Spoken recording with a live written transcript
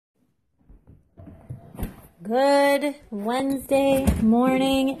Good Wednesday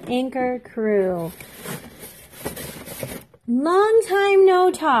morning, Anchor crew. Long time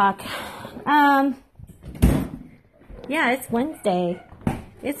no talk. Yeah, it's Wednesday.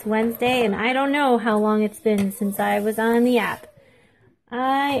 It's Wednesday, and I don't know how long it's been since I was on the app.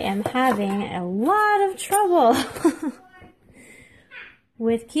 I am having a lot of trouble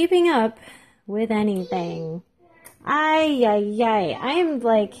with keeping up with anything.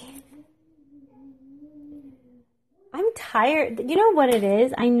 I'm tired. You know what it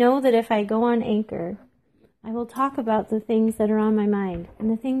is? I know that if I go on Anchor, I will talk about the things that are on my mind.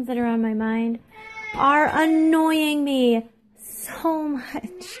 And the things that are on my mind are annoying me so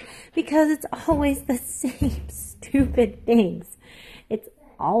much because it's always the same stupid things. It's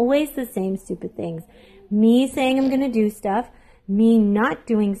always the same stupid things. Me saying I'm going to do stuff, me not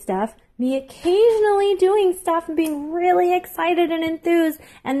doing stuff, me occasionally doing stuff and being really excited and enthused,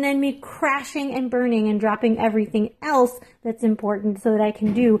 and then me crashing and burning and dropping everything else that's important so that I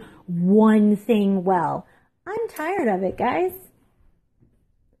can do one thing well. I'm tired of it, guys.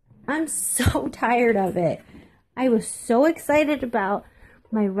 I'm so tired of it. I was so excited about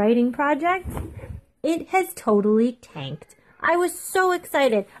my writing project. It has totally tanked. I was so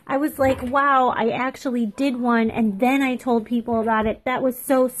excited. I was like, wow, I actually did one, and then I told people about it. That was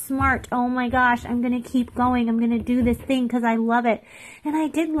so smart. Oh my gosh, I'm going to keep going. I'm going to do this thing because I love it. And I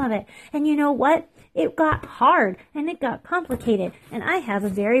did love it. And you know what? It got hard, and it got complicated. And I have a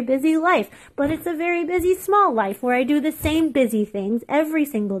very busy life, but it's a very busy small life where I do the same busy things every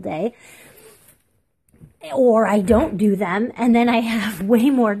single day. Or I don't do them, and then I have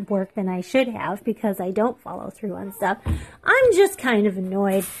way more work than I should have because I don't follow through on stuff. I'm just kind of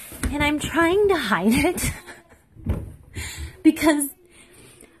annoyed, and I'm trying to hide it because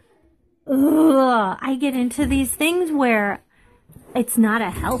I get into these things where it's not a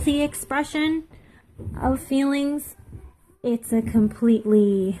healthy expression of feelings. It's a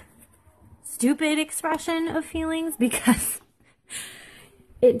completely stupid expression of feelings because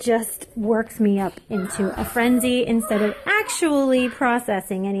it just works me up into a frenzy instead of actually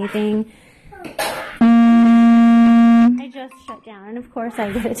processing anything. I just shut down. And of course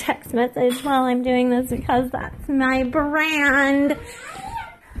I get a text message while I'm doing this because that's my brand.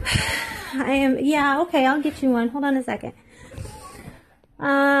 Okay, I'll get you one. Hold on a second.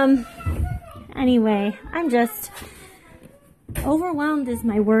 Anyway, I'm just... overwhelmed is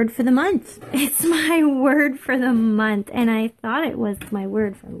my word for the month. It's my word for the month. And I thought it was my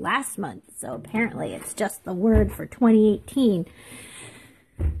word for last month. So apparently it's just the word for 2018.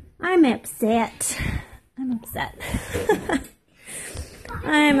 I'm upset. I'm upset.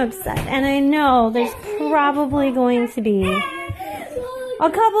 And I know there's probably going to be a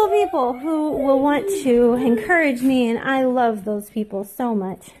couple of people who will want to encourage me. And I love those people so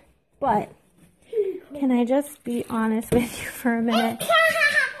much. But can I just be honest with you for a minute?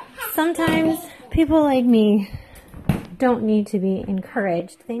 Sometimes people like me don't need to be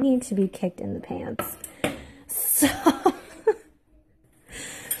encouraged. They need to be kicked in the pants. So,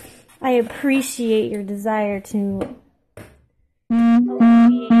 I appreciate your desire to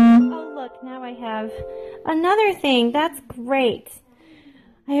alleviate. Oh, look, now I have another thing. That's great.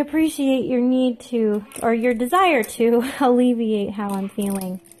 I appreciate your need to, or your desire to alleviate how I'm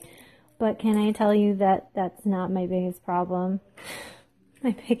feeling. But can I tell you that that's not my biggest problem?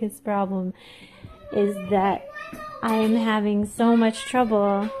 My biggest problem is that I am having so much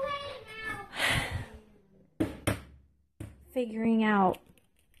trouble figuring out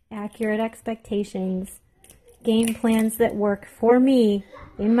accurate expectations, game plans that work for me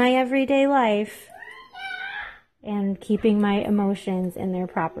in my everyday life, and keeping my emotions in their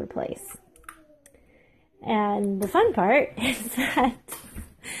proper place. And the fun part is that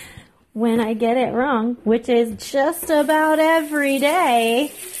when I get it wrong, which is just about every day,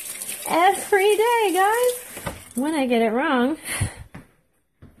 guys, when I get it wrong,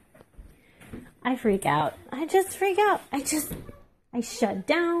 I freak out. I just freak out. I shut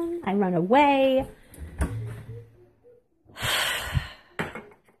down. I run away.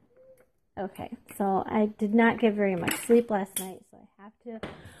 Okay, so I did not get very much sleep last night, so I have to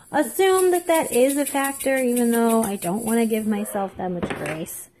assume that is a factor, even though I don't want to give myself that much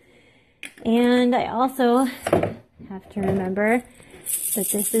grace. And I also have to remember that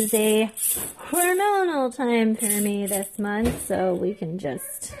this is a hormonal time for me this month, so we can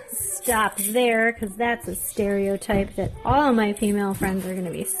just stop there, because that's a stereotype that all my female friends are going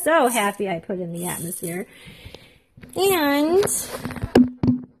to be so happy I put in the atmosphere. And,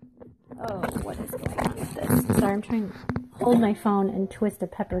 oh, what is going on with this? Sorry, I'm trying to hold my phone and twist a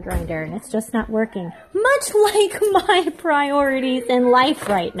pepper grinder, and it's just not working. Much like my priorities in life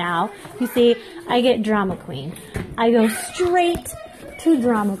right now. You see, I get drama queen. I go straight to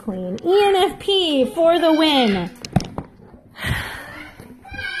drama queen. ENFP for the win.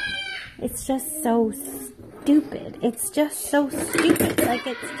 It's just so stupid. It's just so stupid. Like,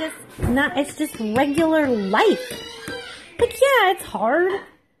 it's just regular life. Like, yeah, it's hard,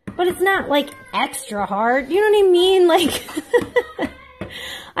 but it's not, like, extra hard. You know what I mean? Like,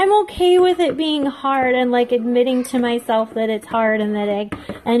 I'm okay with it being hard and, like, admitting to myself that it's hard and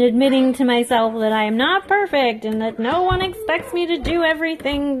admitting to myself that I am not perfect and that no one expects me to do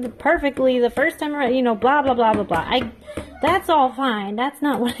everything perfectly the first time around, you know, blah, blah, blah, blah, blah. That's all fine. That's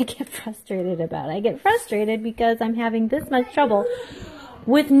not what I get frustrated about. I get frustrated because I'm having this much trouble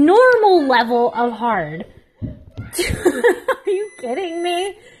with normal level of hard. Are you kidding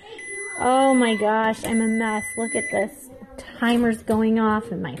me? Oh my gosh, I'm a mess. Look at this. Timer's going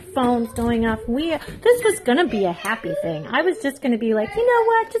off and my phone's going off. This was gonna be a happy thing. I was just gonna be like, you know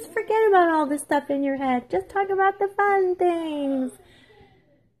what? Just forget about all this stuff in your head. Just talk about the fun things.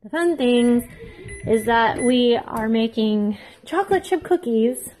 The fun things is that we are making chocolate chip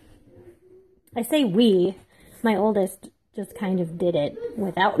cookies. I say we. My oldest just kind of did it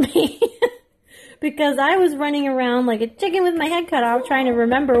without me. Because I was running around like a chicken with my head cut off trying to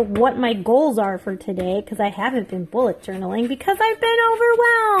remember what my goals are for today, because I haven't been bullet journaling because I've been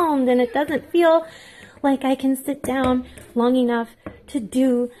overwhelmed and it doesn't feel like I can sit down long enough to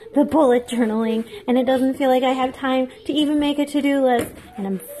do the bullet journaling, and it doesn't feel like I have time to even make a to-do list, and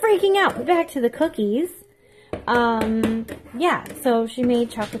I'm freaking out. But back to the cookies. Yeah, so she made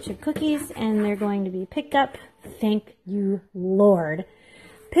chocolate chip cookies and they're going to be picked up. Thank you, Lord.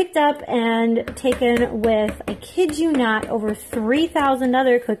 Picked up and taken with, I kid you not, over 3,000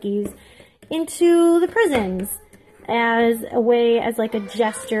 other cookies into the prisons as a way, as like a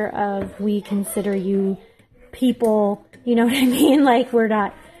gesture of, we consider you people, you know what I mean? Like, we're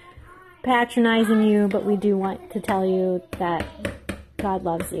not patronizing you, but we do want to tell you that God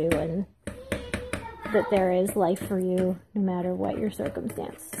loves you and that there is life for you no matter what your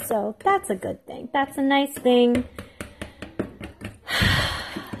circumstance. So that's a good thing. That's a nice thing.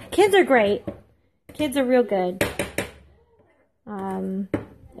 Kids are great. Kids are real good.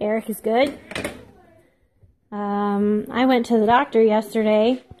 Eric is good. I went to the doctor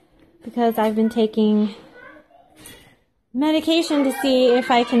yesterday because I've been taking medication to see if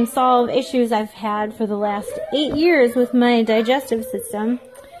I can solve issues I've had for the last 8 years with my digestive system.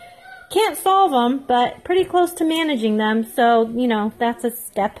 Can't solve them, but pretty close to managing them. So, you know, that's a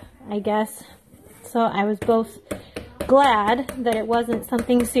step, I guess. So I was both glad that it wasn't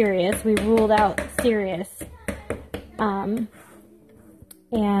something serious. We ruled out serious. And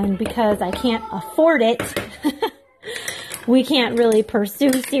because I can't afford it, we can't really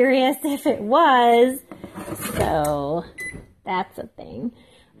pursue serious if it was. So that's a thing.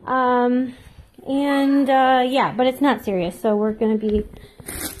 Yeah, but it's not serious. So we're going to be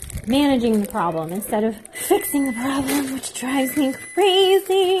managing the problem instead of fixing the problem, which drives me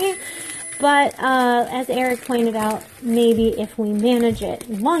crazy. But as Eric pointed out, maybe if we manage it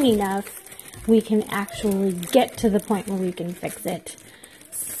long enough, we can actually get to the point where we can fix it.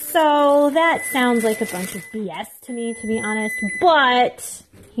 So that sounds like a bunch of BS to me, to be honest, but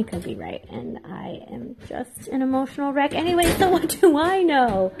he could be right, and I am just an emotional wreck. Anyway, so what do I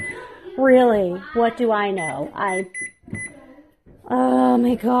know? Really, what do I know? Oh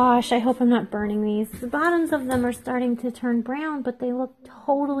my gosh, I hope I'm not burning these. The bottoms of them are starting to turn brown, but they look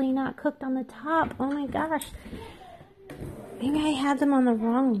totally not cooked on the top. Oh my gosh. Maybe I had them on the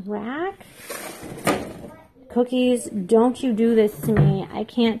wrong rack? Cookies, don't you do this to me. I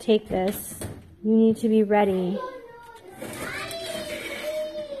can't take this. You need to be ready.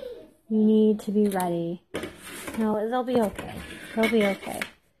 You need to be ready. No, they'll be okay. They'll be okay.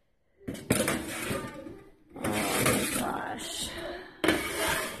 Oh my gosh.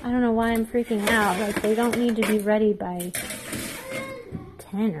 I don't know why I'm freaking out. Like, they don't need to be ready by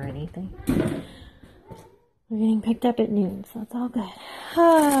 10 or anything. We're getting picked up at noon, so it's all good.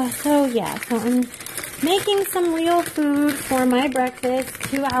 So yeah, so I'm making some real food for my breakfast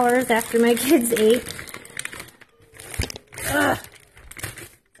 2 hours after my kids ate. Ugh.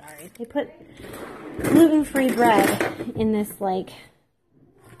 Sorry. They put gluten-free bread in this, like,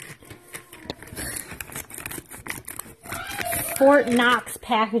 Fort Knox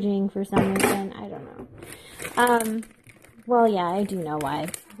packaging for some reason. I don't know. Well, yeah, I do know why.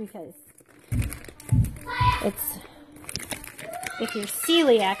 Because if you're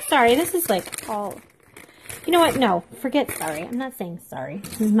celiac, sorry, this is like all, You know what? No, forget sorry. I'm not saying sorry.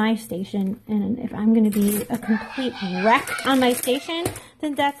 This is my station, and if I'm going to be a complete wreck on my station,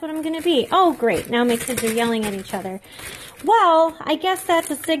 then that's what I'm going to be. Oh, great. Now my kids are yelling at each other. Well, I guess that's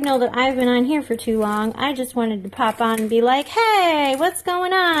a signal that I've been on here for too long. I just wanted to pop on and be like, hey, what's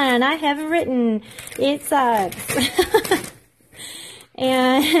going on? I haven't written. It sucks.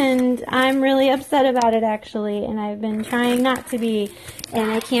 And I'm really upset about it, actually, and I've been trying not to be, and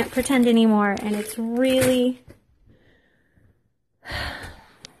I can't pretend anymore, and it's really...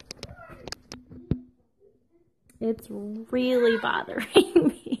 It's really bothering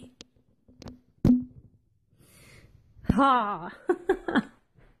me. Ha!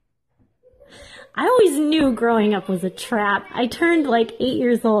 I always knew growing up was a trap. I turned like 8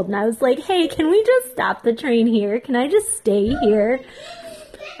 years old and I was like, hey, can we just stop the train here? Can I just stay here?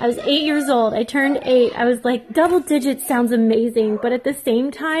 I was 8 years old. I turned 8. I was like, double digits sounds amazing, but at the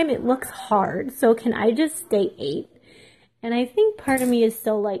same time, it looks hard. So can I just stay 8? And I think part of me is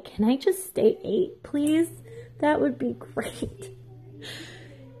still like, can I just stay 8, please? That would be great.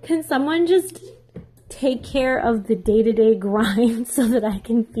 Can someone just take care of the day-to-day grind so that I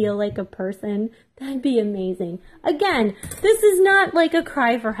can feel like a person? That'd be amazing. Again, this is not like a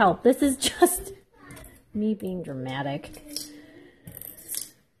cry for help. This is just me being dramatic.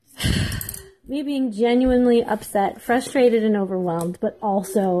 Me being genuinely upset, frustrated, and overwhelmed, but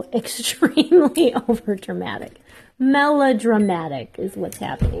also extremely overdramatic. Melodramatic is what's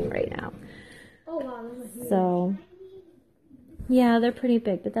happening right now. Oh, wow. So, yeah, they're pretty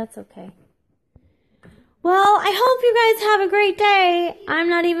big, but that's okay. Well, I hope you guys have a great day. I'm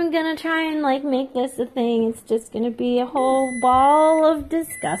not even going to try and, make this a thing. It's just going to be a whole ball of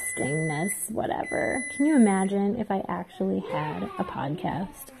disgustingness, whatever. Can you imagine if I actually had a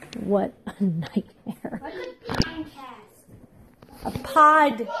podcast? What a nightmare. A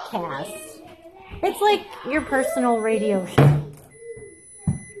podcast. It's like your personal radio show.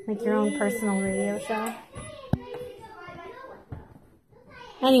 Like your own personal radio show.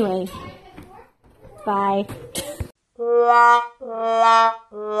 Anyway. Bye.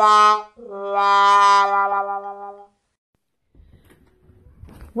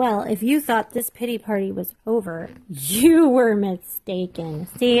 Well, if you thought this pity party was over, you were mistaken.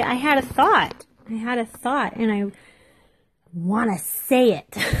 See, I had a thought, and I want to say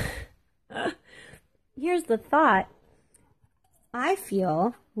it. Here's the thought. I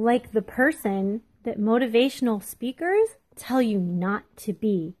feel like the person that motivational speakers tell you not to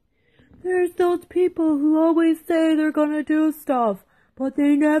be. There's those people who always say they're gonna do stuff, but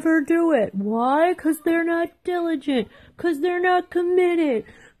they never do it. Why? 'Cause they're not diligent. 'Cause they're not committed.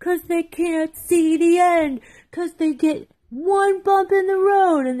 'Cause they can't see the end. 'Cause they get one bump in the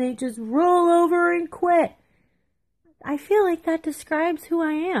road and they just roll over and quit. I feel like that describes who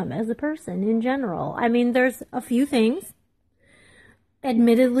I am as a person in general. I mean, there's a few things,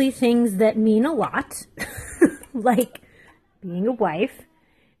 admittedly things that mean a lot, like being a wife,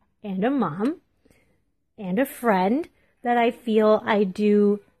 and a mom, and a friend, that I feel I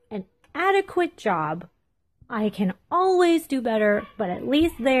do an adequate job. I can always do better, but at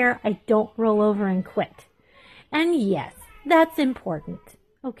least there I don't roll over and quit. And yes, that's important.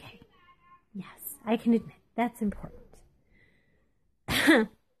 Okay. Yes, I can admit that's important.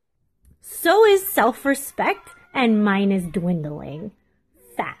 So is self-respect, and mine is dwindling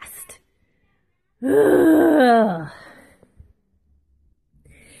fast. Ugh.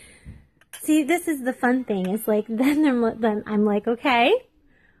 See, this is the fun thing. It's like, then I'm like, okay,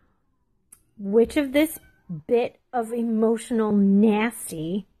 which of this bit of emotional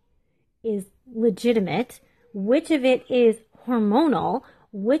nasty is legitimate? Which of it is hormonal?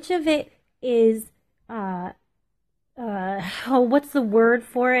 Which of it is, what's the word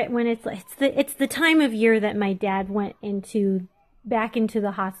for it when it's the time of year that my dad went back into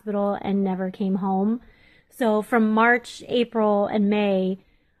the hospital and never came home. So from March, April, and May,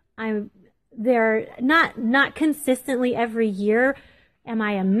 they're not consistently every year am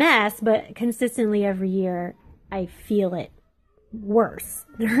I a mess, but consistently every year I feel it worse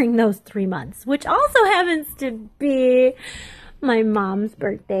during those 3 months, which also happens to be my mom's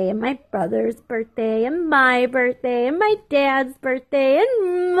birthday and my brother's birthday and my birthday and my dad's birthday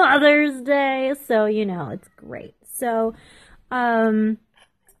and Mother's Day. So, it's great. So,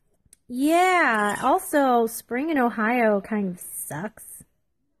 yeah, also spring in Ohio kind of sucks.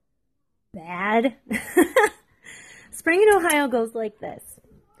 Bad. Spring in Ohio goes like this.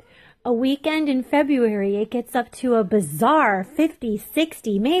 A weekend in February, it gets up to a bizarre 50,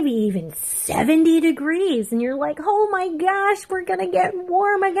 60, maybe even 70 degrees. And you're like, oh my gosh, we're going to get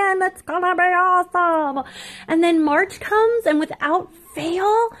warm again. That's going to be awesome. And then March comes, and without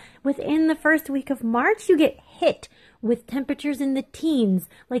fail, within the first week of March, you get hit with temperatures in the teens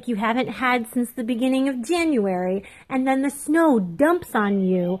like you haven't had since the beginning of January. And then the snow dumps on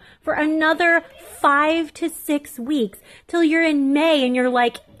you for another 5 to 6 weeks till you're in May and you're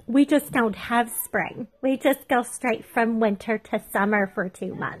like, we just don't have spring. We just go straight from winter to summer for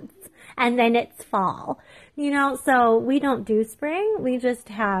 2 months. And then it's fall. So we don't do spring. We just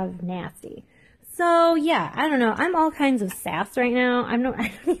have nasty. So yeah, I don't know. I'm all kinds of sass right now. I don't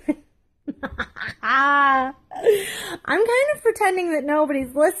even... I'm kind of pretending that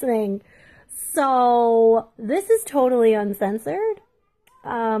nobody's listening. So this is totally uncensored.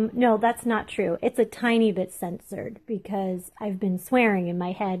 No, that's not true. It's a tiny bit censored because I've been swearing in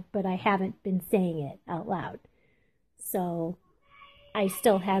my head, but I haven't been saying it out loud. So I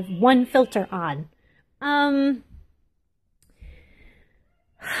still have one filter on.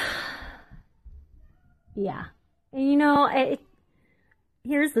 Yeah. And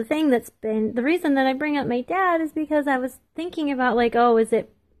here's the thing the reason that I bring up my dad is because I was thinking about is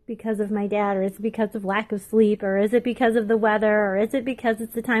it because of my dad, or is it because of lack of sleep, or is it because of the weather, or is it because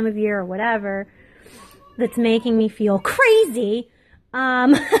it's the time of year or whatever that's making me feel crazy?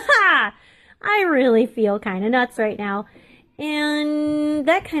 I really feel kind of nuts right now. And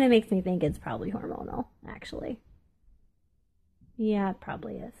that kind of makes me think it's probably hormonal, actually. Yeah, it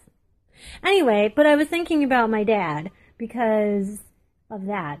probably is. Anyway, but I was thinking about my dad because of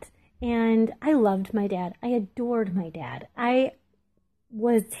that. And I loved my dad. I adored my dad. I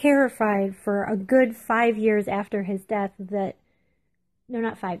was terrified for a good 5 years after his death no,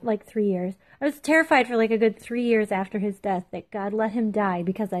 not 5, 3 years. I was terrified for a good 3 years after his death that God let him die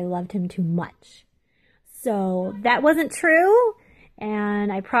because I loved him too much. So that wasn't true,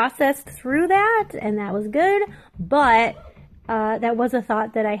 and I processed through that, and that was good, but that was a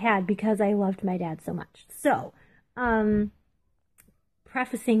thought that I had because I loved my dad so much. So,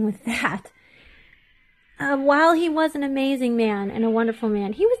 prefacing with that, while he was an amazing man and a wonderful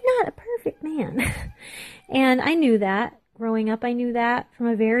man, he was not a perfect man. And I knew that. Growing up, I knew that. From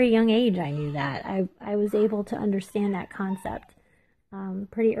a very young age, I knew that. I was able to understand that concept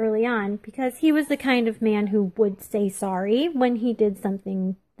pretty early on because he was the kind of man who would say sorry when he did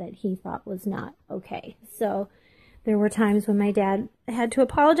something that he thought was not okay. So there were times when my dad had to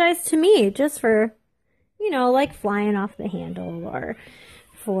apologize to me just for, flying off the handle, or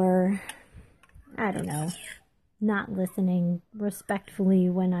for, I don't know, not listening respectfully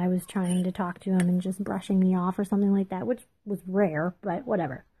when I was trying to talk to him and just brushing me off or something like that, which was rare, but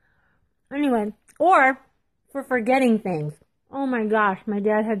whatever. Anyway, or for forgetting things. Oh my gosh, my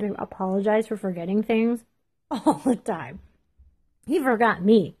dad had to apologize for forgetting things all the time. He forgot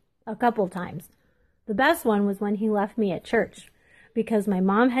me a couple times. The best one was when he left me at church because my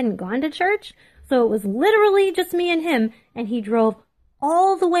mom hadn't gone to church, so it was literally just me and him, and he drove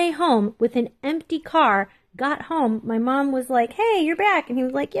all the way home with an empty car. Got home, my mom was like, "Hey, you're back," and he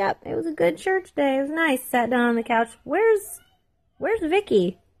was like, "Yep, it was a good church day. It was nice." Sat down on the couch. Where's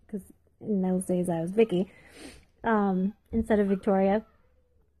Vicky? Because in those days I was Vicky instead of Victoria.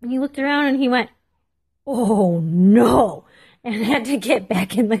 And he looked around and he went, "Oh no!" and had to get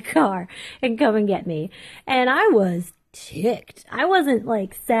back in the car and come and get me. And I was ticked. I wasn't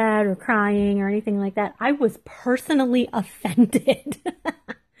sad or crying or anything like that. I was personally offended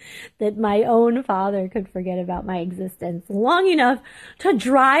that my own father could forget about my existence long enough to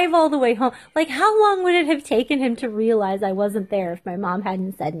drive all the way home. How long would it have taken him to realize I wasn't there if my mom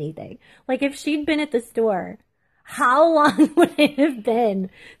hadn't said anything? If she'd been at the store, how long would it have been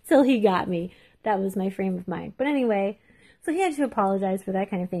till he got me? That was my frame of mind. But anyway, so he had to apologize for that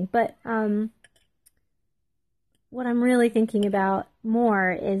kind of thing. But what I'm really thinking about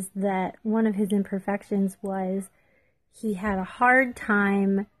more is that one of his imperfections was he had a hard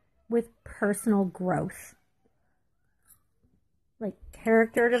time with personal growth.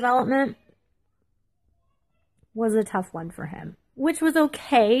 Character development was a tough one for him, which was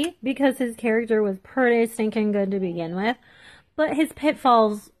okay because his character was pretty stinking good to begin with. But his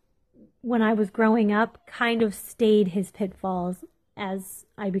pitfalls when I was growing up kind of stayed his pitfalls as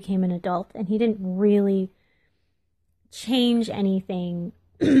I became an adult, and he didn't really change anything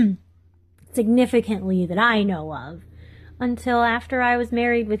significantly that I know of until after I was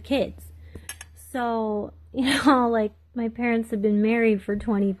married with kids. So, my parents had been married for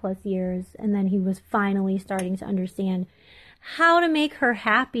 20 plus years, and then he was finally starting to understand how to make her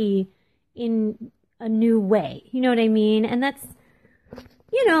happy in a new way. You know what I mean? And that's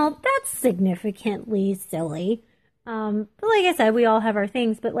significantly silly. But like I said, we all have our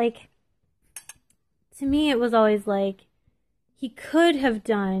things, but to me, it was always he could have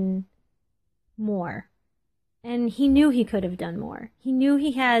done more. And he knew he could have done more. He knew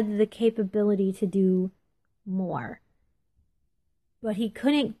he had the capability to do more. But he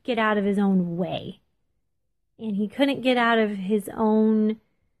couldn't get out of his own way. And he couldn't get out of his own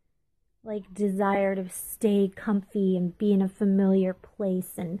desire to stay comfy and be in a familiar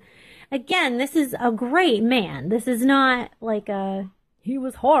place. And again, this is a great man. This is not he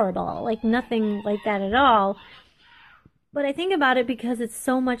was horrible, nothing like that at all. But I think about it because it's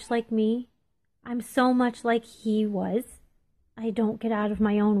so much like me. I'm so much like he was. I don't get out of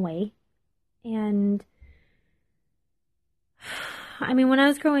my own way. And I mean, when I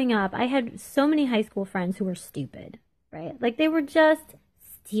was growing up, I had so many high school friends who were stupid, right? They were just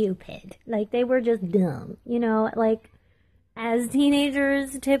stupid. They were just dumb, as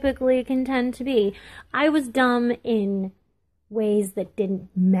teenagers typically can tend to be. I was dumb in ways that didn't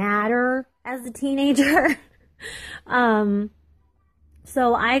matter as a teenager.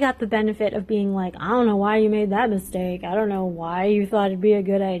 So I got the benefit of being I don't know why you made that mistake. I don't know why you thought it'd be a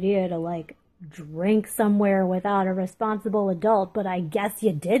good idea to drink somewhere without a responsible adult, but I guess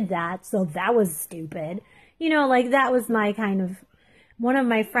you did that, so that was stupid. That was my kind of... One of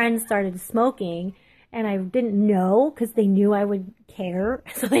my friends started smoking, and I didn't know because they knew I would care,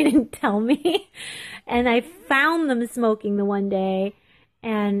 so they didn't tell me. And I found them smoking the one day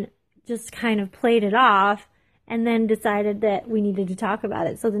and just kind of played it off, and then decided that we needed to talk about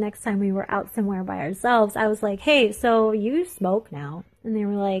it. So the next time we were out somewhere by ourselves, I was like, hey, so you smoke now? And they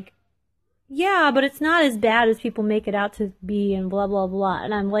were like, yeah, but it's not as bad as people make it out to be, and blah, blah, blah.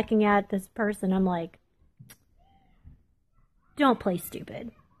 And I'm looking at this person, I'm like, don't play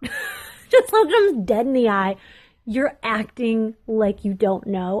stupid. Just look them dead in the eye. You're acting like you don't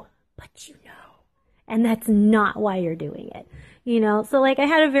know, but you know. And that's not why you're doing it. So I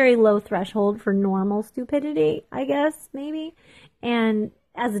had a very low threshold for normal stupidity, I guess, maybe. And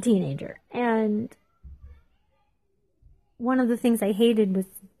as a teenager. And one of the things I hated was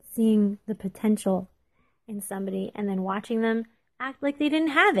seeing the potential in somebody and then watching them act like they didn't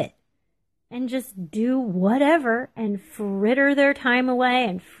have it. And just do whatever and fritter their time away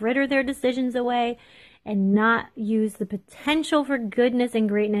and fritter their decisions away and not use the potential for goodness and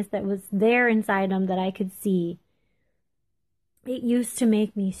greatness that was there inside them that I could see. It used to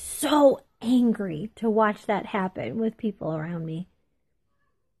make me so angry to watch that happen with people around me.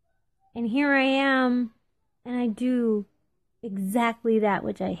 And here I am, and I do exactly that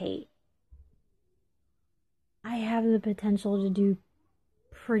which I hate. I have the potential to do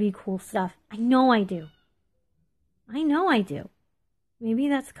pretty cool stuff. I know I do. Maybe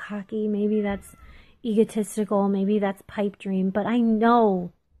that's cocky, maybe that's egotistical, maybe that's pipe dream, but I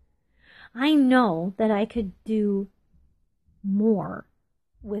know that I could do more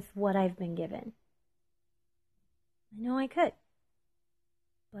with what I've been given. I know I could,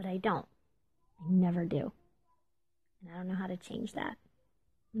 but I don't. I never do. And I don't know how to change that.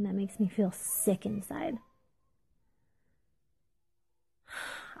 And that makes me feel sick inside.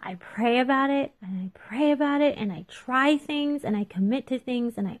 I pray about it, and I pray about it, and I try things, and I commit to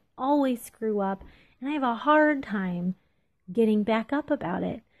things, and I always screw up, and I have a hard time getting back up about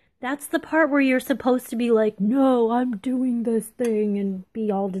it. That's the part where you're supposed to be like, no, I'm doing this thing, and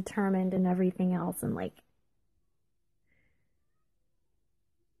be all determined and everything else, and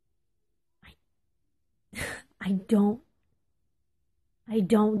I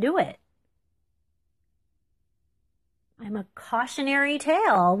don't do it. I'm a cautionary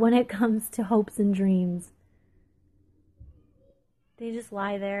tale when it comes to hopes and dreams. They just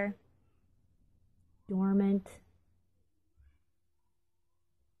lie there, dormant.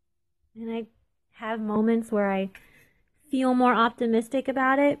 And I have moments where I feel more optimistic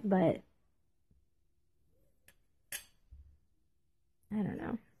about it, but I don't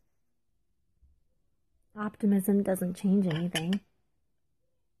know. Optimism doesn't change anything.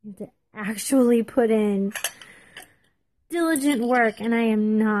 You have to actually put in diligent work, and I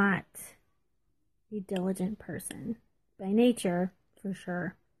am not a diligent person by nature, for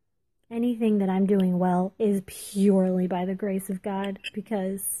sure. Anything that I'm doing well is purely by the grace of God,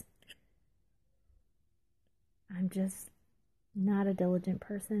 because I'm just not a diligent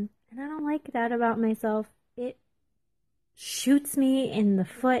person, and I don't like that about myself. It shoots me in the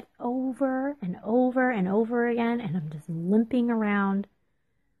foot over and over and over again, and I'm just limping around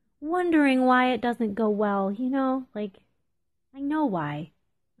wondering why it doesn't go well, I know why.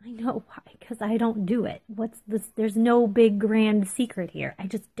 Because I don't do it. What's this? There's no big grand secret here. I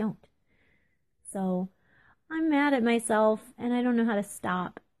just don't. So I'm mad at myself, and I don't know how to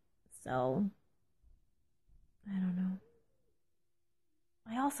stop. So I don't know.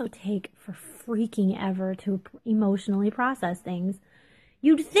 I also take for freaking ever to emotionally process things.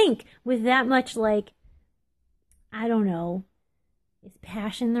 You'd think with that much I don't know, is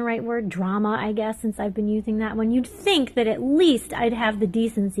passion the right word? Drama, I guess, since I've been using that one. You'd think that at least I'd have the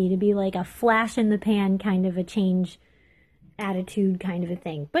decency to be like a flash in the pan kind of a change attitude kind of a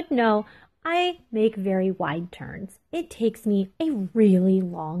thing. But no, I make very wide turns. It takes me a really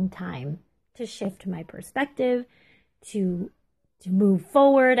long time to shift my perspective, to move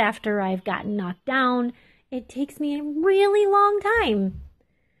forward after I've gotten knocked down. It takes me a really long time.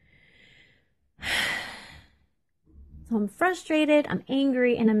 So I'm frustrated, I'm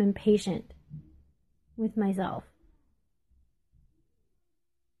angry, and I'm impatient with myself.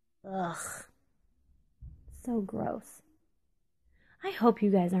 Ugh. So gross. I hope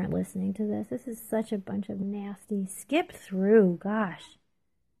you guys aren't listening to this. This is such a bunch of nasty. Skip through, gosh.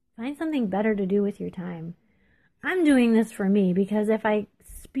 Find something better to do with your time. I'm doing this for me because if I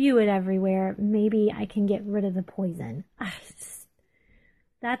spew it everywhere, maybe I can get rid of the poison.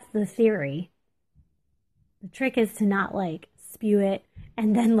 That's the theory. The trick is to not, like, spew it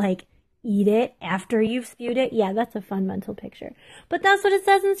and then, like, eat it after you've spewed it. Yeah, that's a fun mental picture. But that's what it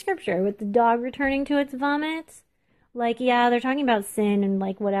says in Scripture with the dog returning to its vomit. Like, yeah, they're talking about sin and,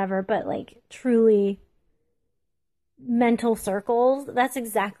 like, whatever, but, like, truly mental circles, that's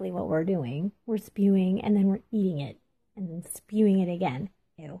exactly what we're doing. We're spewing and then we're eating it and then spewing it again.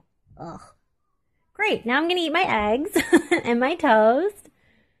 Ew. Ugh. Great. Now I'm going to eat my eggs and my toast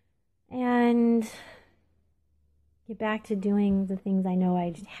and get back to doing the things I know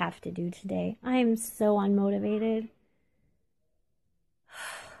I have to do today. I'm so unmotivated.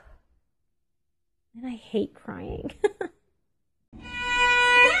 And I hate crying.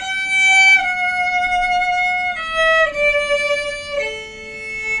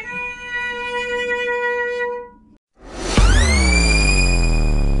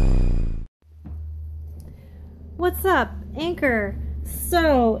 What's up, Anchor?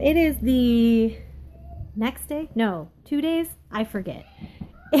 So, it is the next day? No, 2 days? I forget.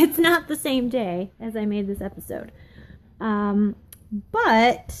 It's not the same day as I made this episode.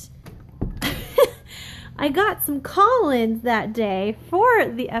 But I got some call-ins that day for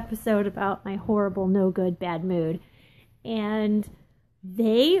the episode about my horrible, no good, bad mood. And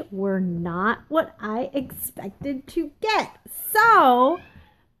they were not what I expected to get. So,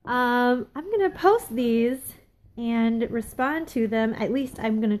 I'm going to post these and respond to them. At least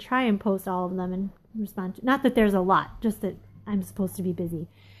I'm going to try and post all of them and respond to, not that there's a lot, just that I'm supposed to be busy.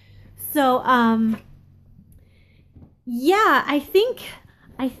 So, yeah, I think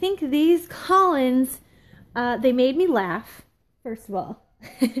these call-ins, they made me laugh, first of all.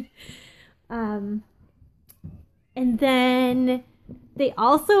 And then they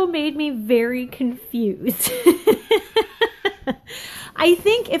also made me very confused. I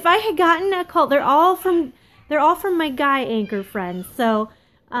think if I had gotten a call, they're all from my guy Anchor friends. So,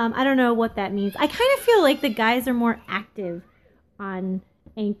 I don't know what that means. I kind of feel like the guys are more active on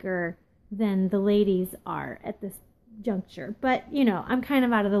Anchor than the ladies are at this juncture. But, you know, I'm kind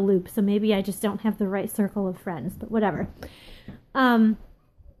of out of the loop, so maybe I just don't have the right circle of friends, but whatever. Come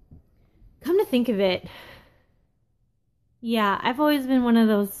to think of it, yeah, I've been one of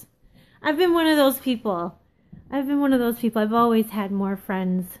those people. I've always had more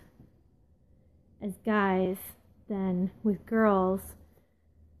friends as guys than with girls.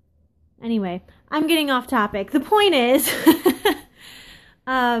 Anyway, I'm getting off topic. The point is,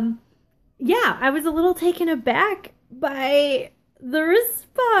 yeah, I was a little taken aback by the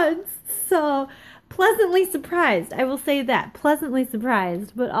response. So, pleasantly surprised. I will say that. Pleasantly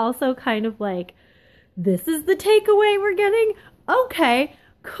surprised, but also kind of like, this is the takeaway we're getting? Okay,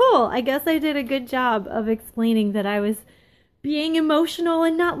 cool. I guess I did a good job of explaining that I was being emotional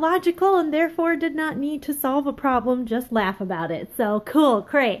and not logical and therefore did not need to solve a problem, just laugh about it. So, cool,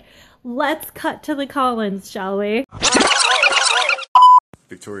 great. Let's cut to the call-ins, shall we?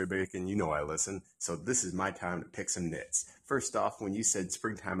 Victoria Bacon, you know I listen, so this is my time to pick some nits. First off, when you said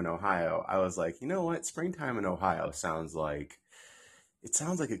springtime in Ohio, I was like, you know what? Springtime in Ohio sounds like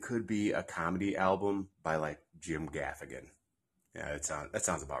it could be a comedy album by like Jim Gaffigan. Yeah, that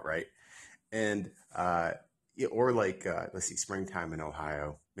sounds about right. And or like let's see, springtime in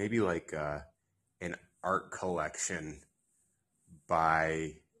Ohio, maybe like an art collection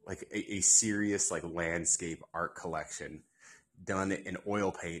by like a serious like landscape art collection done in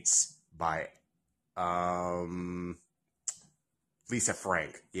oil paints by Lisa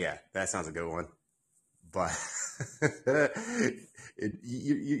Frank. Yeah, that sounds a good one. But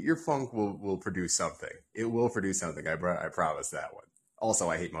your funk will produce something. It will produce something. I promise that one. Also,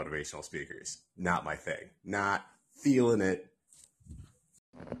 I hate motivational speakers. Not my thing. Not feeling it.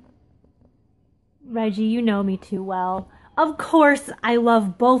 Reggie, you know me too well. Of course, I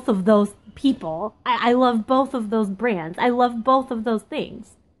love both of those people. I love both of those brands. I love both of those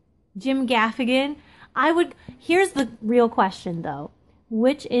things. Jim Gaffigan, here's the real question though.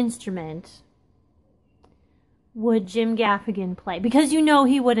 Which instrument would Jim Gaffigan play? Because you know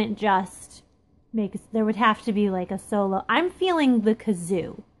he wouldn't just there would have to be like a solo. I'm feeling the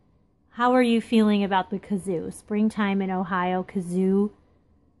kazoo. How are you feeling about the kazoo? Springtime in Ohio, kazoo.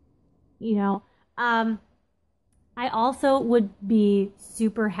 You know, I also would be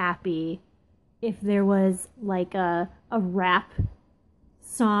super happy if there was like a rap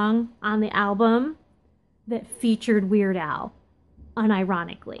song on the album that featured Weird Al,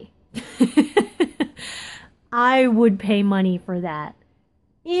 unironically. I would pay money for that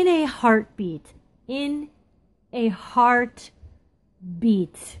in a heartbeat. In a heartbeat.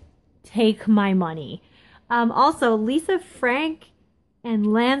 Take my money. Also, Lisa Frank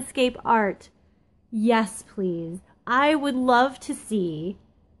and landscape art. Yes, please. I would love to see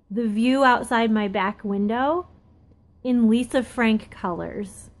the view outside my back window in Lisa Frank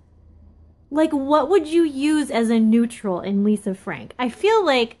colors. Like, what would you use as a neutral in Lisa Frank? I feel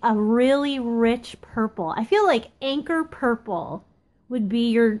like a really rich purple. I feel like Anchor Purple would be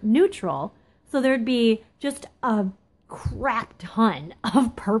your neutral. So there'd be just a crap ton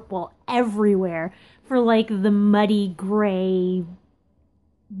of purple everywhere for like the muddy gray,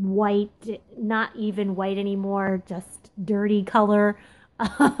 white, not even white anymore, just dirty color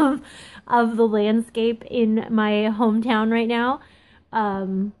of the landscape in my hometown right now,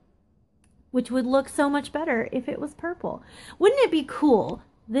 which would look so much better if it was purple. Wouldn't it be cool?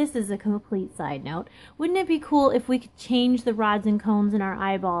 This is a complete side note. Wouldn't it be cool if we could change the rods and cones in our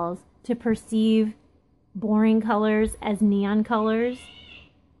eyeballs to perceive boring colors as neon colors?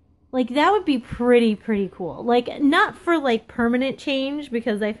 Like, that would be pretty cool. Like, not for like permanent change,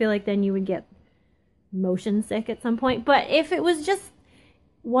 because I feel like then you would get motion sick at some point, but if it was just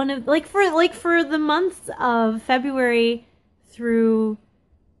one of for the months of February through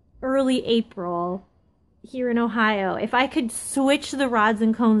early April here in Ohio, if I could switch the rods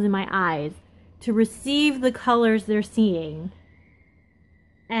and cones in my eyes to receive the colors they're seeing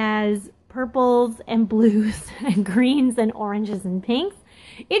as purples and blues and greens and oranges and pinks,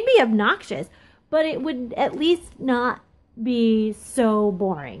 it'd be obnoxious, but it would at least not be so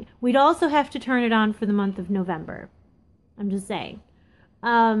boring. We'd also have to turn it on for the month of November. I'm just saying.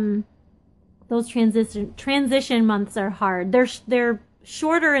 Those transition months are hard. They're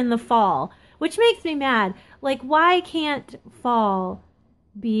shorter in the fall, which makes me mad. Like, why can't fall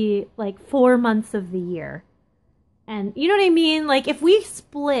be like 4 months of the year? And you know what I mean? Like, if we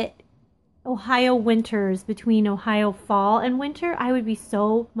split Ohio winters between Ohio fall and winter, I would be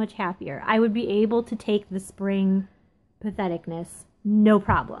so much happier. I would be able to take the spring patheticness, no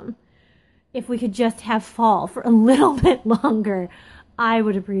problem. If we could just have fall for a little bit longer, I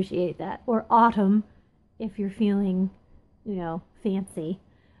would appreciate that. Or autumn, if you're feeling, fancy.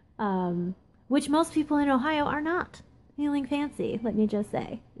 Which most people in Ohio are not feeling fancy, let me just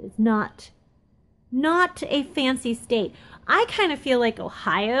say. It's not a fancy state. I kind of feel like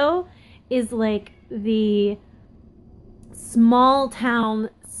Ohio is like the small town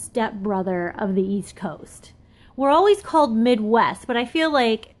stepbrother of the East Coast. We're always called Midwest, but I feel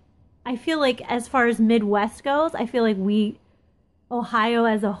like as far as Midwest goes, I feel like Ohio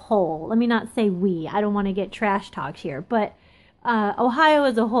as a whole, let me not say we, I don't want to get trash talked here, but Ohio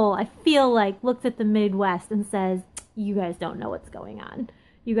as a whole, I feel like looks at the Midwest and says, you guys don't know what's going on.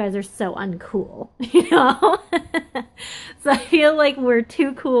 You guys are so uncool, So I feel like we're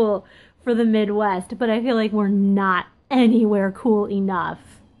too cool for the Midwest, but I feel like we're not anywhere cool enough.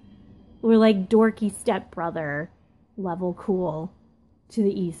 We're like dorky stepbrother level cool to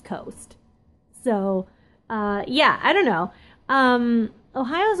the East Coast. So, I don't know.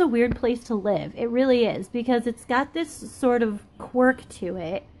 Ohio's a weird place to live. It really is, because it's got this sort of quirk to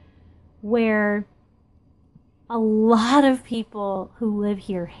it where a lot of people who live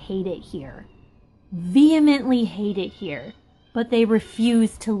here hate it here. Vehemently hate it here, but they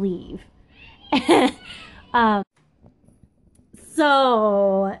refuse to leave. I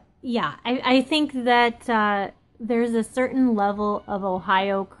think that there's a certain level of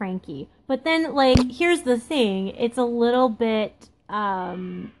Ohio cranky. But then, here's the thing. It's a little bit, I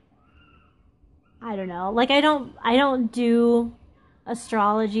don't know. I don't do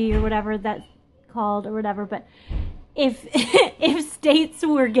astrology or whatever that's called or whatever, but if states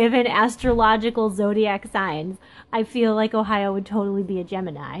were given astrological zodiac signs, I feel like Ohio would totally be a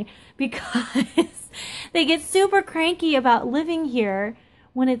Gemini, because they get super cranky about living here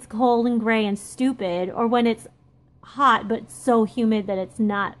when it's cold and gray and stupid, or when it's hot but so humid that it's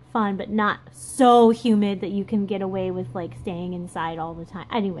not fun, but not so humid that you can get away with like staying inside all the time.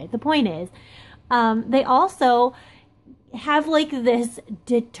 Anyway, the point is, they also have like this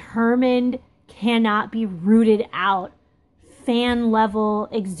determined, cannot be rooted out fan level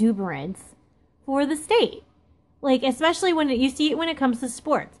exuberance for the state. Like, especially when you see it when it comes to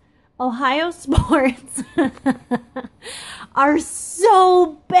sports. Ohio sports are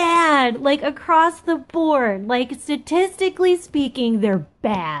so bad, like across the board. Like, statistically speaking, they're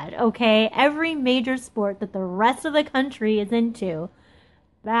bad, okay? Every major sport that the rest of the country is into,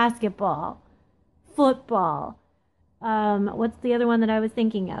 basketball, football, what's the other one that I was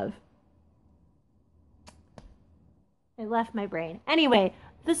thinking of? It left my brain. Anyway,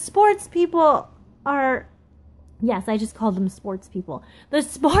 the sports people are... Yes, I just called them sports people. The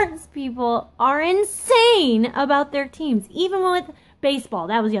sports people are insane about their teams. Even with baseball,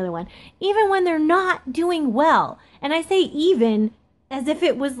 that was the other one. Even when they're not doing well. And I say even as if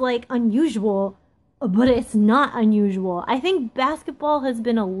it was like unusual, but it's not unusual. I think basketball has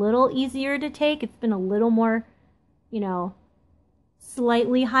been a little easier to take. It's been a little more,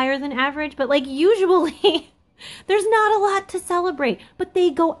 slightly higher than average. But like usually, there's not a lot to celebrate. But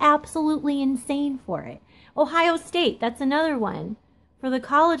they go absolutely insane for it. Ohio State, that's another one. For the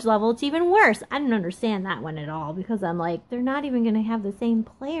college level, it's even worse. I don't understand that one at all because I'm like, they're not even going to have the same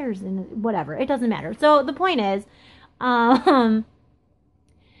players and whatever. It doesn't matter. So the point is,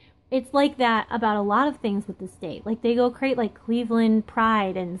 it's like that about a lot of things with the state. Like they go create like Cleveland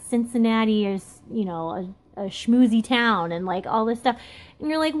Pride and Cincinnati is, a schmoozy town and like all this stuff. And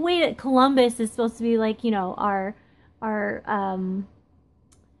you're like, wait, Columbus is supposed to be like,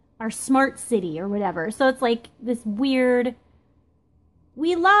 our smart city or whatever. So it's like this weird,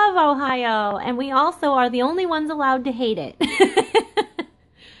 we love Ohio and we also are the only ones allowed to hate it.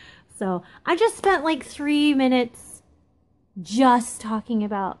 So I just spent like 3 minutes just talking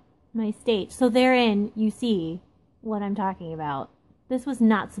about my state. So therein you see what I'm talking about. This was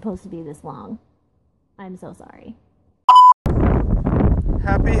not supposed to be this long. I'm so sorry.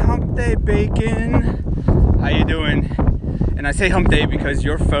 Happy hump day, Bacon. How you doing? And I say hump day because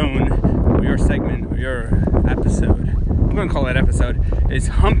your phone, or your segment, or your episode, I'm going to call it episode, is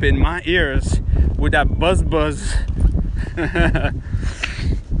humping my ears with that buzz.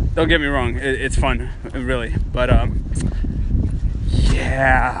 Don't get me wrong, it's fun, really. But,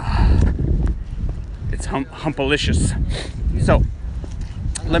 yeah, it's humpalicious. So,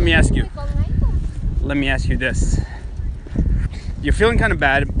 let me ask you this. You're feeling kind of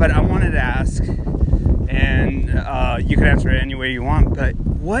bad, but I wanted to ask, and you can answer it any way you want, but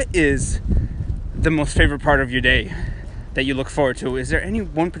what is the most favorite part of your day that you look forward to? Is there any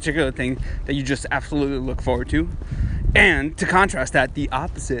one particular thing that you just absolutely look forward to? And to contrast that, the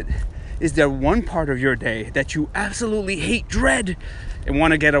opposite, is there one part of your day that you absolutely hate, dread, and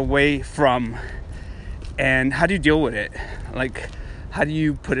want to get away from? And how do you deal with it? Like, how do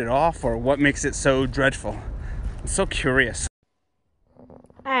you put it off, or what makes it so dreadful? I'm so curious.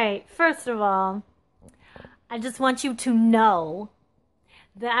 Alright, first of all, I just want you to know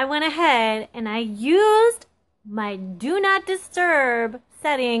that I went ahead and I used my do not disturb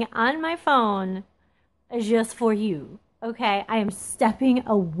setting on my phone just for you. Okay, I am stepping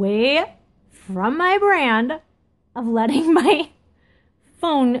away from my brand of letting my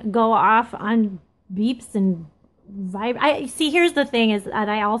phone go off on beeps and see, here's the thing is that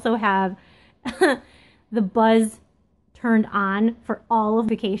I also have the buzz turned on for all of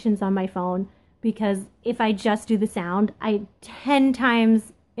notifications on my phone, because if I just do the sound, I 10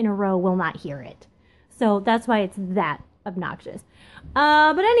 times in a row will not hear it. So that's why it's that obnoxious.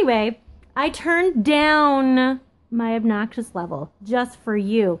 But anyway, I turned down my obnoxious level just for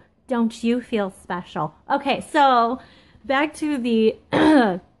you. Don't you feel special? Okay, so back to the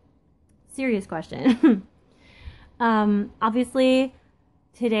serious question. Obviously,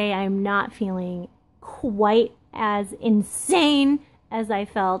 today I'm not feeling quite as insane as I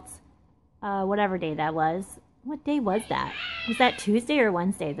felt whatever day that was. What day was that? Was that Tuesday or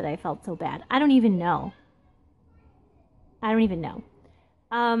Wednesday that I felt so bad? I don't even know.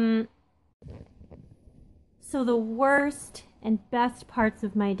 So the worst and best parts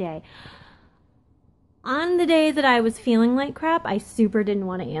of my day. On the day that I was feeling like crap, I super didn't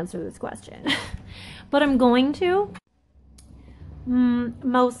want to answer this question. But I'm going to.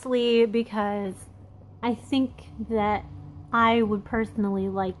 Mostly because I think that I would personally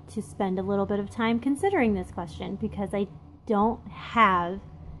like to spend a little bit of time considering this question, because I don't have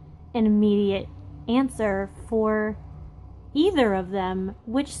an immediate answer for either of them,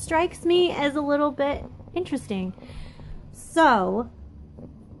 which strikes me as a little bit interesting. So,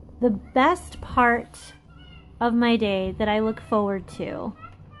 the best part of my day that I look forward to.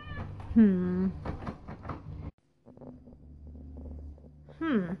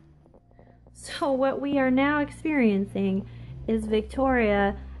 So what we are now experiencing is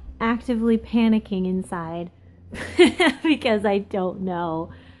Victoria actively panicking inside because I don't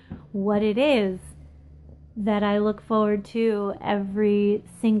know what it is that I look forward to every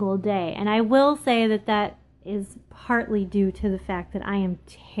single day. And I will say that that is partly due to the fact that I am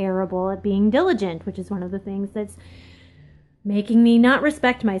terrible at being diligent, which is one of the things that's making me not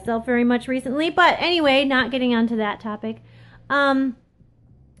respect myself very much recently. But anyway, not getting onto that topic.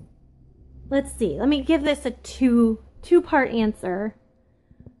 Let's see. Let me give this a two-part answer.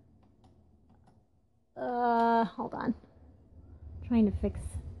 Hold on. I'm trying to fix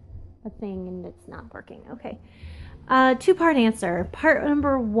a thing and it's not working. Okay. Two-part answer. Part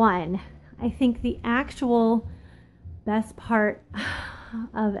number one. I think the actual best part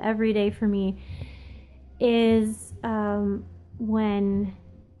of every day for me is when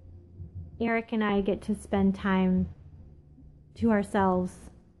Eric and I get to spend time to ourselves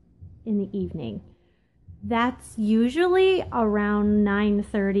in the evening. That's usually around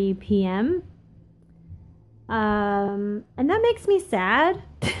 9:30 p.m. And that makes me sad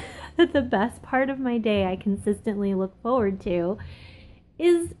that the best part of my day I consistently look forward to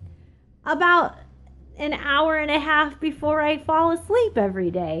is about an hour and a half before I fall asleep every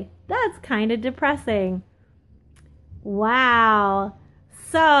day. That's kind of depressing. Wow.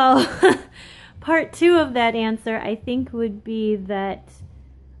 So, part two of that answer, I think, would be that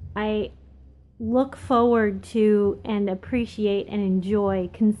I look forward to and appreciate and enjoy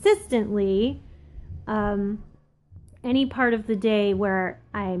consistently any part of the day where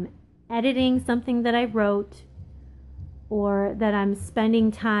I'm editing something that I wrote, or that I'm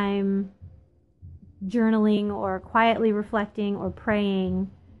spending time journaling or quietly reflecting or praying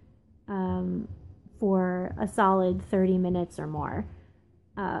for a solid 30 minutes or more.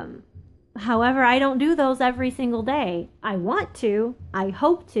 However, I don't do those every single day. I want to, I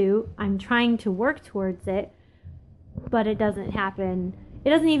hope to, I'm trying to work towards it, but it doesn't happen. It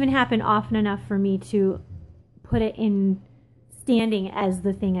doesn't even happen often enough for me to put it in standing as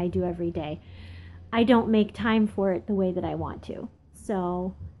the thing I do every day. I don't make time for it the way that I want to.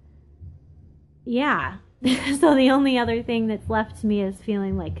 So, yeah. So the only other thing that's left to me is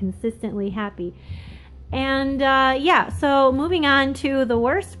feeling like consistently happy. And yeah, so moving on to the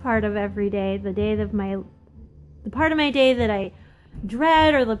worst part of every day, the part of my day that I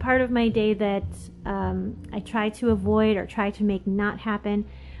dread, or the part of my day that I try to avoid or try to make not happen.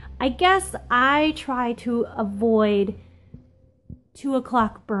 I guess I try to avoid 2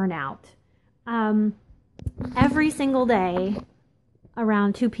 o'clock burnout. Every single day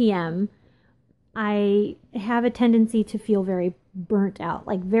around 2 p.m., I have a tendency to feel very burnt out,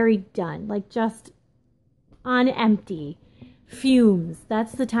 like very done, like just on empty, fumes.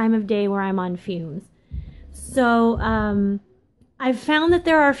 That's the time of day where I'm on fumes. So I've found that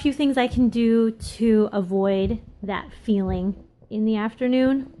there are a few things I can do to avoid that feeling in the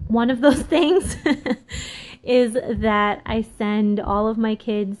afternoon. One of those things is that I send all of my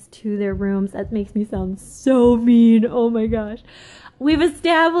kids to their rooms. That makes me sound so mean. Oh my gosh. We've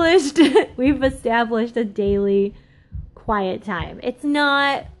established a daily quiet time. It's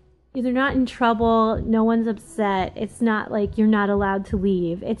not, they're not in trouble. No one's upset. It's not like you're not allowed to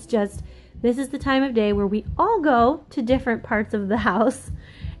leave. It's just, this is the time of day where we all go to different parts of the house,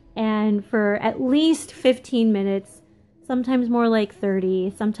 and for at least 15 minutes, sometimes more like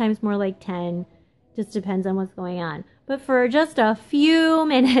 30, sometimes more like 10, just depends on what's going on. But for just a few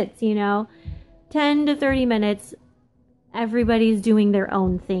minutes, 10 to 30 minutes, everybody's doing their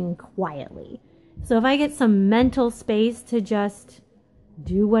own thing quietly. So if I get some mental space to just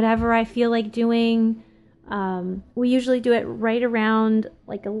do whatever I feel like doing, we usually do it right around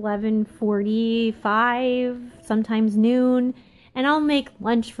like 11:45, sometimes noon, and I'll make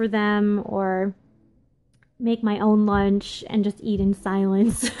lunch for them or make my own lunch and just eat in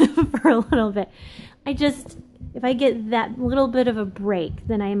silence for a little bit. If I get that little bit of a break,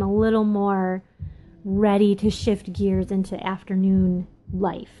 then I'm a little more ready to shift gears into afternoon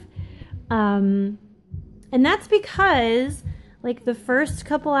life. And that's because like the first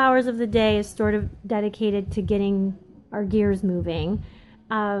couple hours of the day is sort of dedicated to getting our gears moving.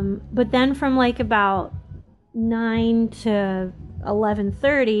 But then from like about 9 to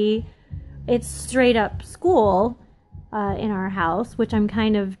 11:30, it's straight up school in our house, which I'm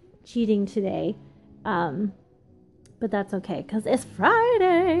kind of cheating today. But that's okay, because it's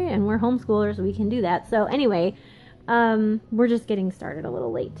Friday and we're homeschoolers, so we can do that. So anyway, we're just getting started a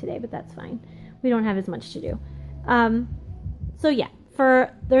little late today, but that's fine. We don't have as much to do. So yeah,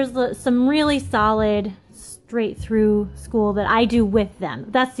 some really solid straight through school that I do with them.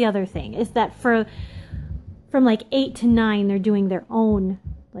 That's the other thing, is that from like 8 to 9 they're doing their own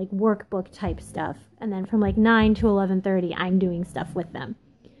like workbook type stuff, and then from like 9 to 11:30 I'm doing stuff with them.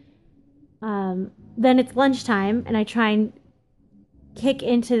 Then it's lunchtime and I try and kick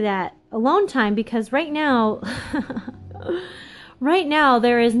into that alone time, because right now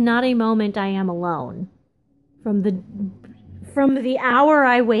there is not a moment I am alone. From the hour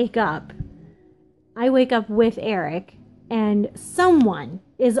I wake up with Eric, and someone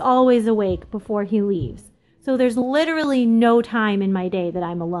is always awake before he leaves. So there's literally no time in my day that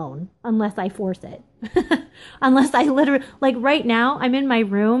I'm alone, unless I force it. Unless I literally, like right now, I'm in my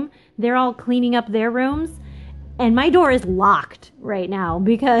room, they're all cleaning up their rooms, and my door is locked right now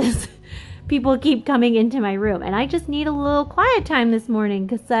because people keep coming into my room. And I just need a little quiet time this morning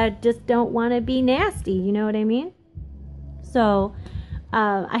because I just don't want to be nasty, you know what I mean? So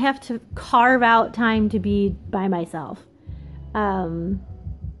I have to carve out time to be by myself.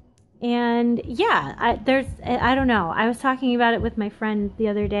 And yeah, I don't know. I was talking about it with my friend the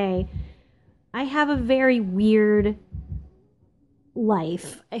other day. I have a very weird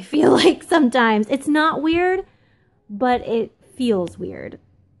life. I feel like sometimes it's not weird, but it feels weird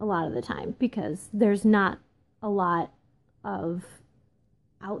a lot of the time because there's not a lot of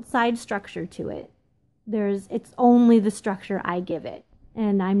outside structure to it. It's only the structure I give it,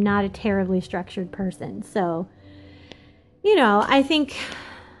 and I'm not a terribly structured person. So, you know, I think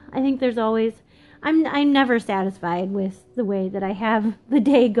there's always, I'm never satisfied with the way that I have the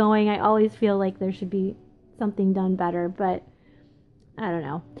day going. I always feel like there should be something done better, but I don't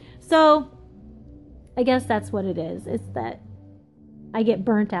know. So I guess that's what it is. It's that I get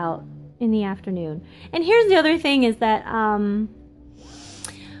burnt out in the afternoon. And here's the other thing is that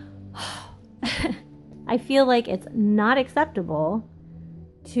I feel like it's not acceptable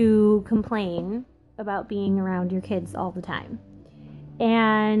to complain about being around your kids all the time.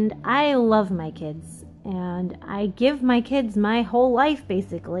 And I love my kids, and I give my kids my whole life,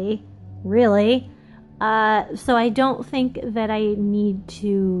 basically, really. So I don't think that I need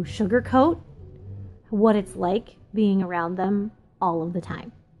to sugarcoat what it's like being around them all of the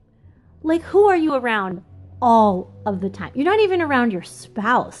time. Like, who are you around all of the time? You're not even around your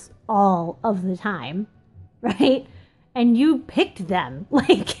spouse all of the time, right? And you picked them.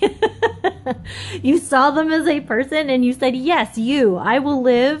 Like, you saw them as a person and you said, yes, I will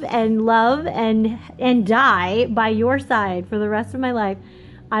live and love and die by your side for the rest of my life.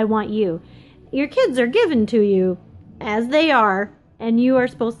 I want you. Your kids are given to you as they are, and you are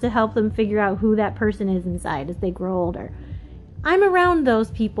supposed to help them figure out who that person is inside as they grow older. I'm around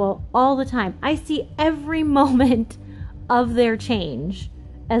those people all the time. I see every moment of their change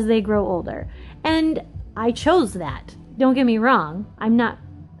as they grow older. And I chose that. Don't get me wrong. I'm not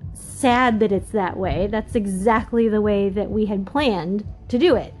sad that it's that way. That's exactly the way that we had planned to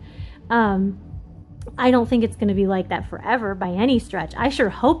do it. I don't think it's going to be like that forever by any stretch. I sure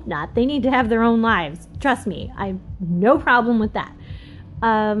hope not. They need to have their own lives. Trust me. I have no problem with that.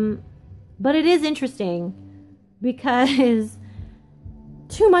 But it is interesting because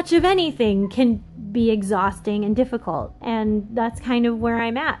too much of anything can be exhausting and difficult. And that's kind of where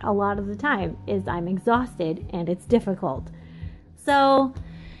I'm at a lot of the time, is I'm exhausted and it's difficult. So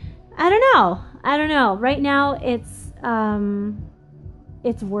I don't know. Right now it's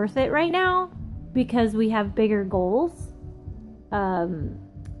worth it right now because we have bigger goals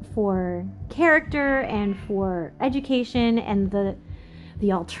for character and for education, and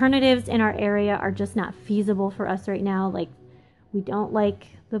the alternatives in our area are just not feasible for us right now. Like, we don't like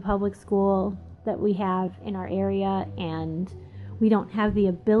the public school that we have in our area, and we don't have the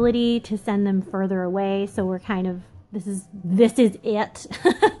ability to send them further away. So we're kind of, this is it.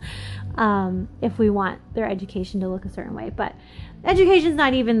 If we want their education to look a certain way. But education's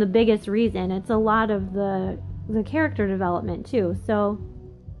not even the biggest reason. It's a lot of the character development too. So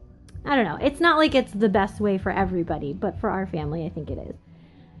I don't know. It's not like it's the best way for everybody, but for our family, I think it is.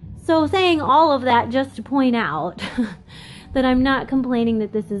 So saying all of that just to point out that I'm not complaining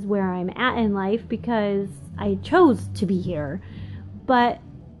that this is where I'm at in life, because I chose to be here. But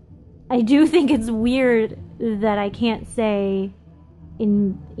I do think it's weird that I can't say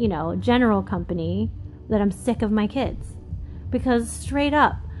in, general company that I'm sick of my kids. Because straight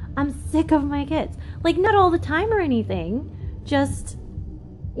up, I'm sick of my kids. Like, not all the time or anything. Just,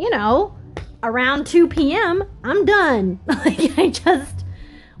 around 2 p.m., I'm done. Like, I just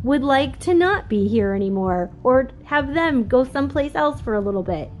would like to not be here anymore, or have them go someplace else for a little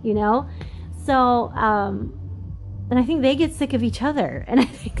bit, So, and I think they get sick of each other, and I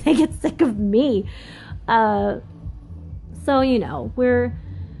think they get sick of me. So,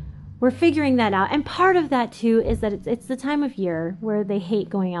 we're figuring that out. And part of that too is that it's the time of year where they hate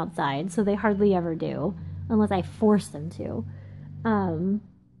going outside, so they hardly ever do unless I force them to.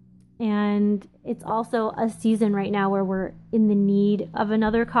 And it's also a season right now where we're in the need of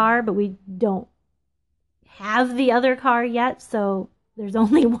another car, but we don't have the other car yet, so there's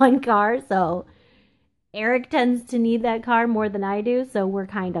only one car. So Eric tends to need that car more than I do, so we're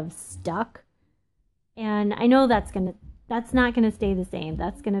kind of stuck. And I know that's not gonna stay the same.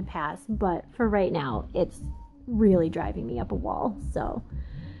 That's gonna pass, but for right now, it's really driving me up a wall. So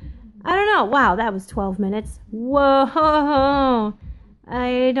I don't know. Wow, that was 12 minutes. Whoa.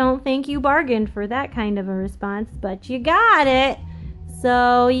 I don't think you bargained for that kind of a response, but you got it.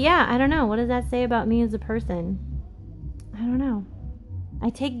 So, yeah, I don't know. What does that say about me as a person? I don't know. I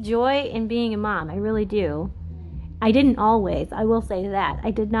take joy in being a mom. I really do. I didn't always. I will say that.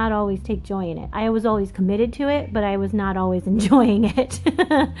 I did not always take joy in it. I was always committed to it, but I was not always enjoying it.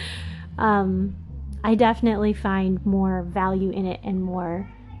 I definitely find more value in it and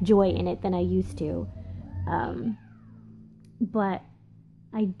more joy in it than I used to. But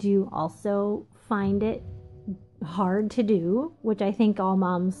I do also find it hard to do, which I think all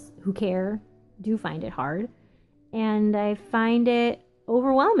moms who care do find it hard. And I find it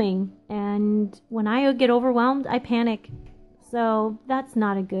overwhelming. And when I get overwhelmed, I panic. So that's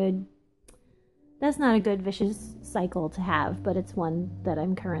not a good vicious cycle to have, but it's one that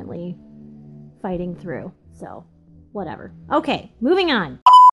I'm currently fighting through. So whatever. Okay, moving on.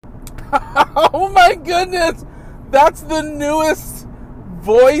 Oh my goodness! That's the newest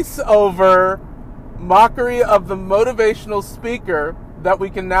voiceover mockery of the motivational speaker that we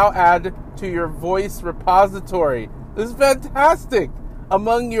can now add to your voice repository. This is fantastic!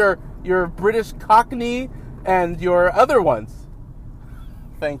 Among your British Cockney and your other ones.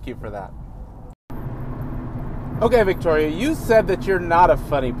 Thank you for that. Okay, Victoria, you said that you're not a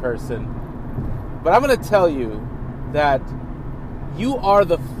funny person, but I'm going to tell you that you are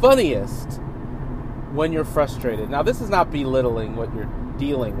the funniest when you're frustrated. Now, this is not belittling what you're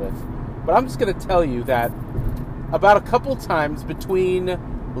dealing with, but I'm just going to tell you that about a couple times between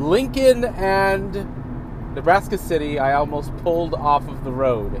Lincoln and Nebraska City, I almost pulled off of the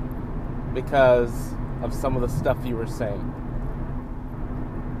road because of some of the stuff you were saying.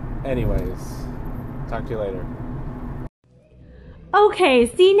 Anyways, talk to you later. Okay,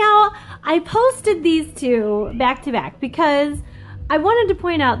 see, now I posted these two back to back because I wanted to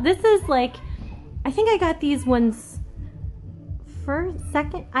point out this is like, I think I got these ones first,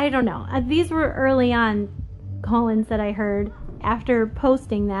 second, I don't know. These were early on call-ins that I heard after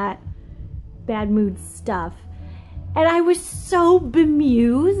posting that bad mood stuff. And I was so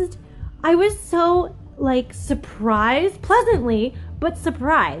bemused. I was so, like, surprised, pleasantly, but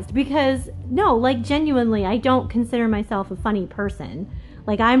surprised. Because, no, like, genuinely, I don't consider myself a funny person.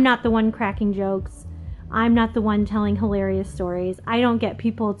 Like, I'm not the one cracking jokes. I'm not the one telling hilarious stories. I don't get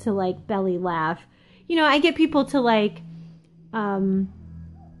people to, like, belly laugh. I get people to, like,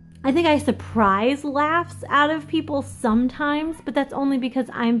 I think I surprise laughs out of people sometimes, but that's only because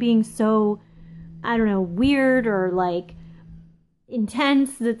I'm being so, I don't know, weird or, like,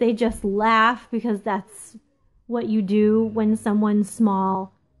 intense that they just laugh because that's what you do when someone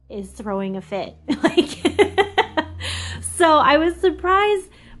small is throwing a fit. So I was surprised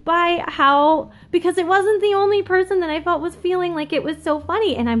by how, because it wasn't the only person that I felt was feeling like it was so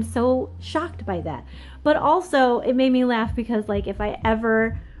funny, and I'm so shocked by that. But also, it made me laugh because, like,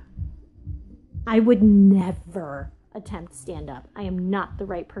 I would never attempt stand-up. I am not the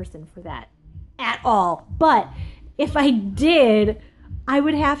right person for that at all. But if I did, I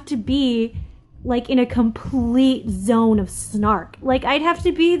would have to be, like, in a complete zone of snark. Like, I'd have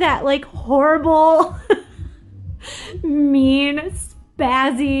to be that, like, horrible, mean,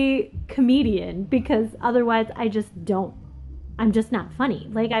 spazzy comedian, because otherwise I'm just not funny.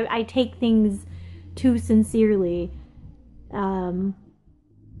 Like, I take things too sincerely in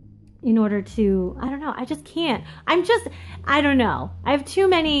order to, I don't know, I just can't. I don't know. I have too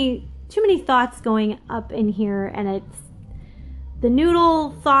many thoughts going up in here, and the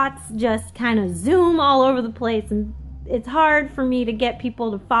noodle thoughts just kind of zoom all over the place, and it's hard for me to get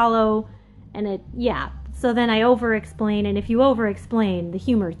people to follow, and so then I over-explain, and if you over-explain, the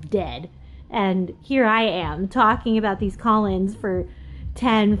humor's dead. And here I am talking about these call-ins for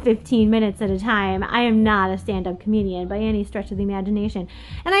 10, 15 minutes at a time. I am not a stand-up comedian by any stretch of the imagination.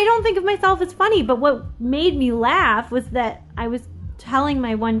 And I don't think of myself as funny, but what made me laugh was that I was telling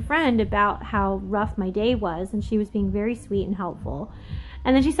my one friend about how rough my day was, and she was being very sweet and helpful.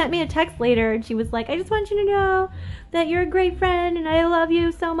 And then she sent me a text later and she was like, I just want you to know that you're a great friend and I love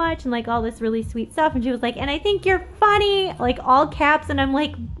you so much and like all this really sweet stuff. And she was like, and I think you're funny, like all caps. And I'm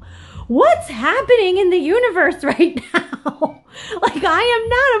like, what's happening in the universe right now? Like, I am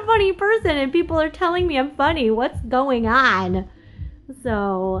not a funny person and people are telling me I'm funny. What's going on?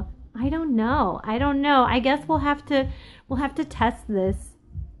 So I don't know. I guess we'll have to test this.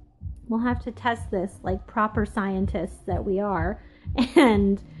 We'll have to test this like proper scientists that we are.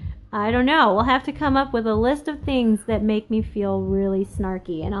 And I don't know. We'll have to come up with a list of things that make me feel really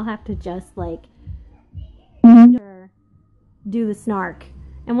snarky. And I'll have to just like do the snark.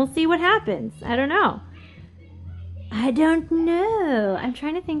 And we'll see what happens. I don't know. I'm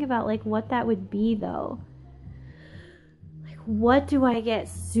trying to think about like what that would be though. Like what do I get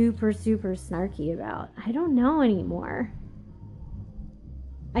super, super snarky about? I don't know anymore.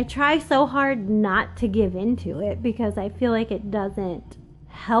 I try so hard not to give into it because I feel like it doesn't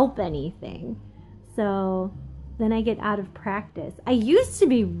help anything. So then I get out of practice. I used to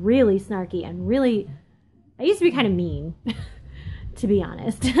be really snarky and I used to be kind of mean, to be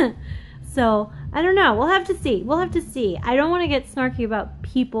honest. So I don't know. We'll have to see. I don't want to get snarky about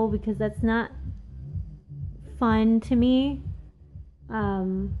people because that's not fun to me.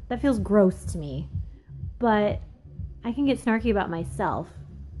 That feels gross to me. But I can get snarky about myself.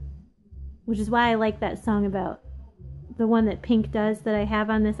 Which is why I like that song about the one that Pink does that I have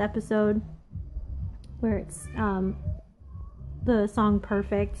on this episode, where it's the song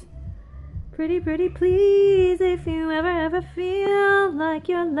Perfect. Pretty, pretty please, if you ever feel like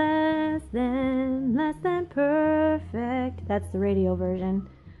you're less than perfect. That's the radio version,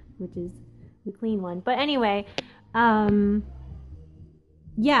 which is the clean one. But anyway,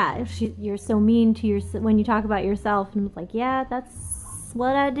 yeah, you're so mean to when you talk about yourself, and it's like, yeah, that's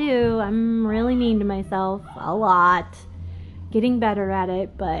what I do. I'm really mean to myself a lot. Getting better at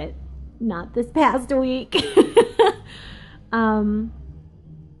it, but not this past week.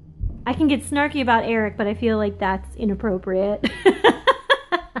 I can get snarky about Eric, but I feel like that's inappropriate.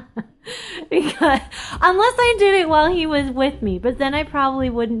 Because unless I did it while he was with me, but then I probably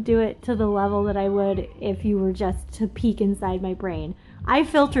wouldn't do it to the level that I would if you were just to peek inside my brain. I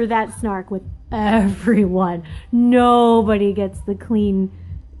filter that snark with everyone. Nobody gets the clean,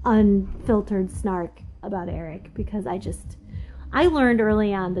 unfiltered snark about Eric because I learned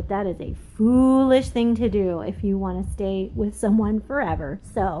early on that is a foolish thing to do if you want to stay with someone forever.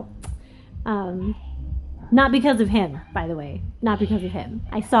 So, not because of him, by the way. Not because of him.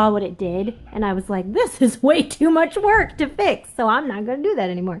 I saw what it did, and I was like, this is way too much work to fix, so I'm not going to do that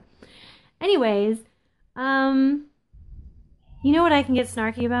anymore. Anyways, you know what I can get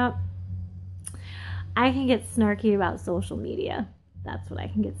snarky about? I can get snarky about social media. That's what I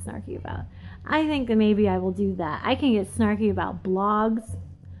can get snarky about. I think that maybe I will do that. I can get snarky about blogs.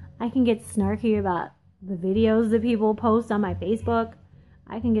 I can get snarky about the videos that people post on my Facebook.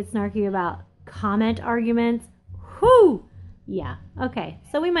 I can get snarky about comment arguments. Whoo! Yeah, okay.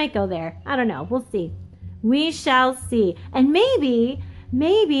 So we might go there. I don't know. We'll see. We shall see. And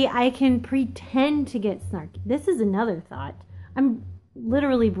maybe I can pretend to get snarky. This is another thought. I'm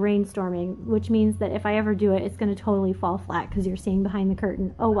literally brainstorming, which means that if I ever do it, it's going to totally fall flat because you're seeing behind the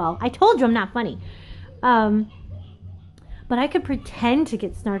curtain. Oh well, I told you I'm not funny. But I could pretend to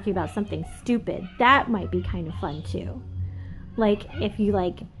get snarky about something stupid. That might be kind of fun too. Like if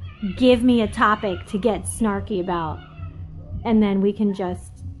you give me a topic to get snarky about, and then we can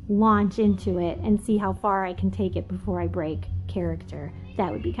just launch into it and see how far I can take it before I break character.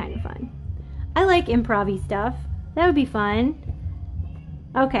 That would be kind of fun. I like improv-y stuff. That would be fun.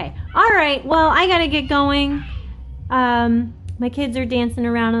 Okay. All right. Well, I gotta get going. My kids are dancing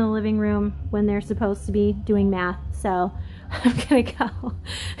around in the living room when they're supposed to be doing math, so I'm gonna go.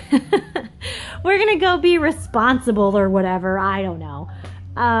 We're gonna go be responsible or whatever. I don't know.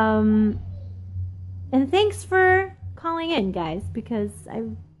 And thanks for calling in, guys, because I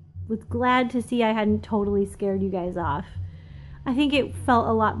was glad to see I hadn't totally scared you guys off. I think it felt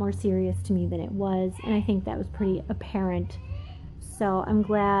a lot more serious to me than it was, and I think that was pretty apparent. So I'm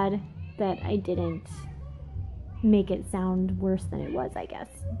glad that I didn't make it sound worse than it was, I guess.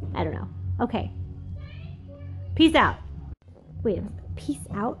 I don't know. Okay. Peace out. Wait, peace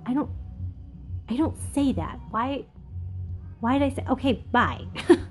out? I don't say that. Why did I say? Okay, bye.